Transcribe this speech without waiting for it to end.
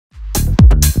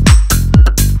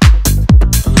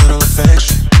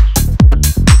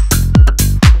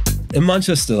In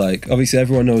Manchester, like, obviously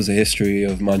everyone knows the history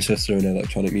of Manchester and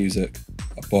electronic music,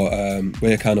 but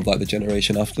we're kind of like the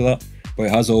generation after that, but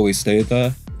it has always stayed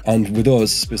there. And with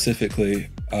us specifically,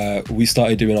 we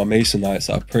started doing our Mason nights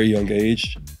at a pretty young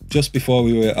age, just before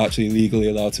we were actually legally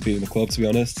allowed to be in the club, to be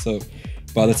honest. So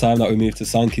by the time that we moved to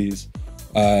Sankey's,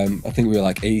 I think we were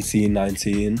like 18,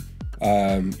 19,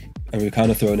 and we were kind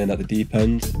of thrown in at the deep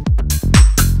end.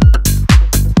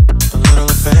 A little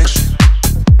affection.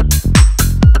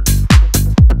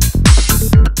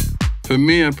 For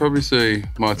me, I'd probably say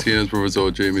Martinez Brothers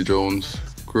or Jamie Jones.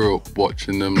 Grew up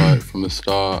watching them like from the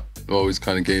start. Always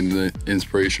kind of gained the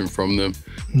inspiration from them.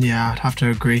 Yeah, I'd have to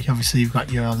agree. Obviously, you've got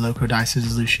your Loco Dices,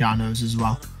 Lucianos as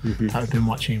well, that I've been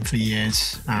watching for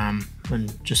years, and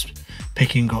just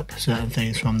picking up certain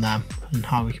things from them and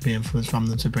how we can be influenced from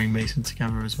them to bring Mason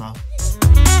together as well.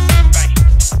 I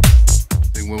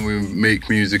think when we make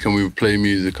music and we play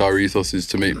music, our ethos is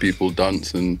to make people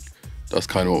dance, and that's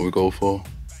kind of what we go for.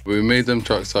 We made them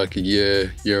tracks like a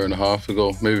year and a half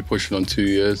ago, maybe pushing on 2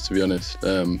 years, to be honest.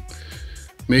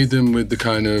 Made them with the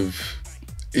kind of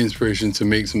inspiration to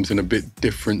make something a bit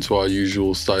different to our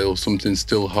usual style, something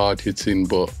still hard-hitting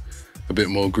but a bit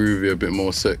more groovy, a bit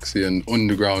more sexy and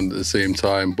underground at the same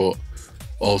time, but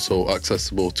also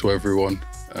accessible to everyone.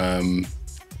 Kind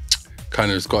of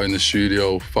just got in the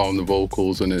studio, found the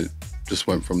vocals, and it just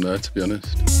went from there, to be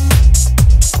honest.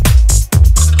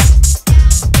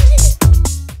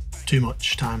 Too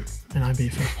much time in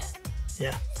Ibiza.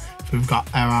 Yeah. We've got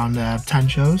around 10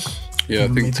 shows. Yeah, I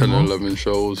think 10 or 11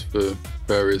 shows for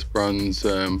various brands.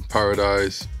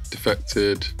 Paradise,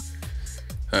 Defected,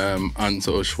 Ant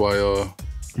or Ushuaia.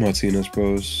 Martinez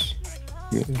Bros.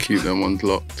 Yeah. Keep them ones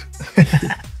locked.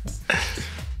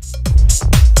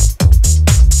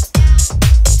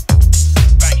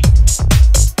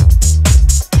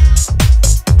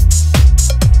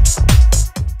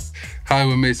 Hi,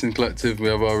 we're Mason Collective. We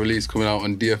have our release coming out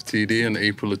on DFTD on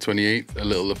April the 28th, A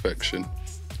Little Affection.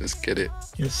 Let's get it.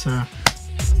 Yes, sir.